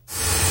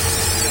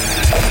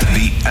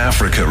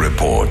Africa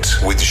Report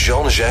with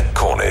Jean-Jacques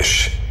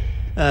Cornish.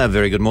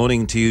 Very good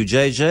morning to you,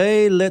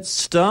 JJ. Let's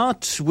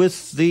start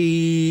with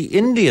the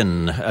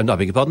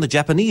the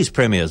Japanese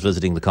premiers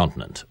visiting the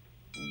continent.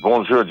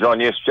 Bonjour, John.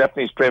 Yes,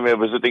 Japanese premier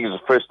visiting is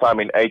the first time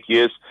in 8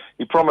 years.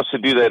 He promised to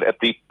do that at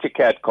the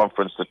TICAD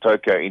conference, the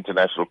Tokyo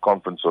International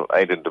Conference of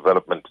Aid and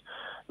Development,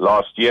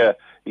 last year.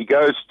 He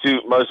goes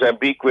to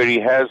Mozambique, where he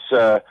has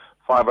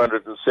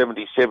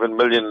 577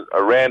 million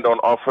rand on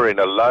offer in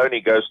a loan.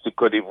 He goes to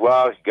Cote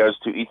d'Ivoire. He goes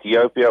to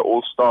Ethiopia,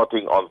 all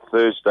starting on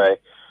Thursday.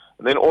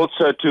 And then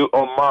also to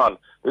Oman.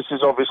 This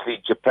is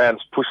obviously Japan's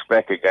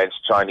pushback against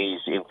Chinese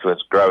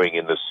influence growing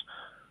in this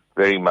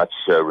very much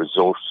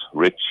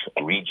resource-rich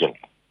region.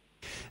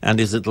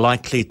 And is it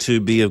likely to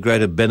be of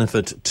greater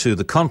benefit to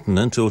the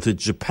continent or to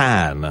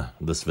Japan,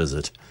 this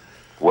visit?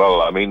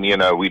 Well, I mean,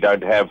 we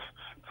don't have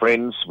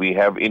friends, we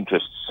have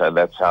interests, and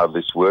that's how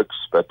this works.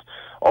 But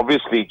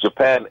obviously,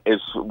 Japan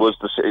was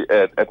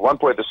at one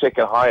point the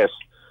second highest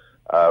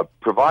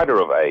provider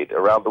of aid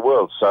around the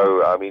world.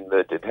 So, I mean,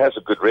 it has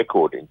a good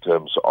record in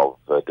terms of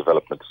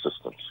development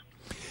assistance.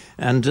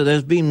 And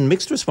there's been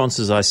mixed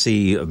responses, I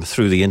see,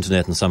 through the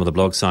internet and some of the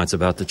blog sites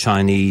about the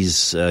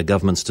Chinese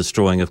government's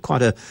destroying of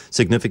quite a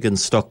significant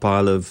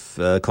stockpile of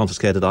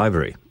confiscated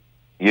ivory.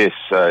 Yes,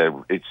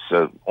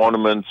 it's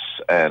ornaments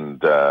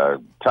and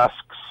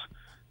tusks,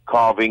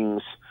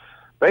 carvings.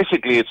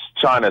 Basically, it's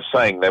China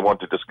saying they want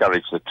to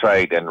discourage the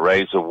trade and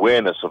raise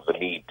awareness of the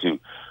need to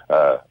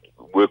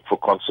work for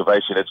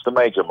conservation. It's the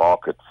major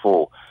market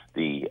for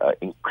the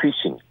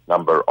increasing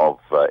number of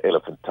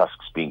elephant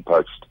tusks being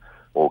poached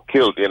or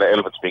killed,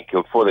 elephants being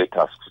killed for their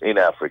tusks in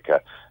Africa.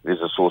 It is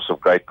a source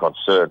of great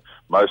concern.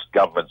 Most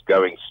governments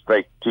going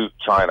straight to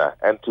China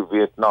and to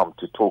Vietnam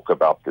to talk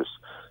about this.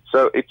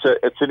 So it's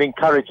an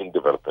encouraging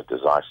development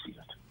as I see it.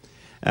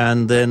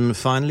 And then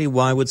finally,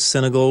 why would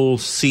Senegal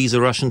seize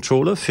a Russian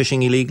trawler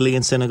fishing illegally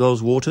in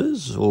Senegal's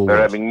waters? They're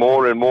having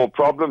more and more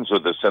problems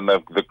with this, and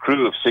the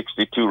crew of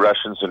 62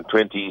 Russians and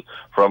 20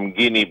 from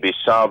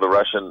Guinea-Bissau, the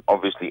Russian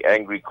obviously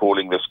angry,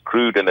 calling this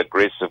crude and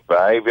aggressive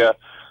behavior.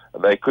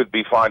 They could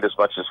be fined as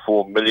much as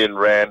 4 million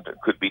rand. It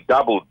could be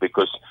doubled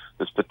because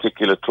this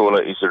particular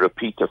trawler is a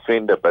repeat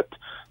offender, but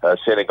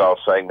Senegal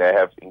saying they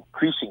have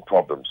increasing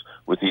problems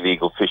with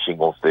illegal fishing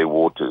off their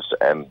waters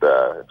and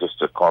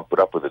just can't put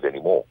up with it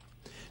anymore.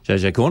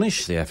 JJ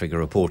Cornish, the Africa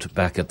Report,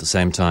 back at the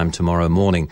same time tomorrow morning.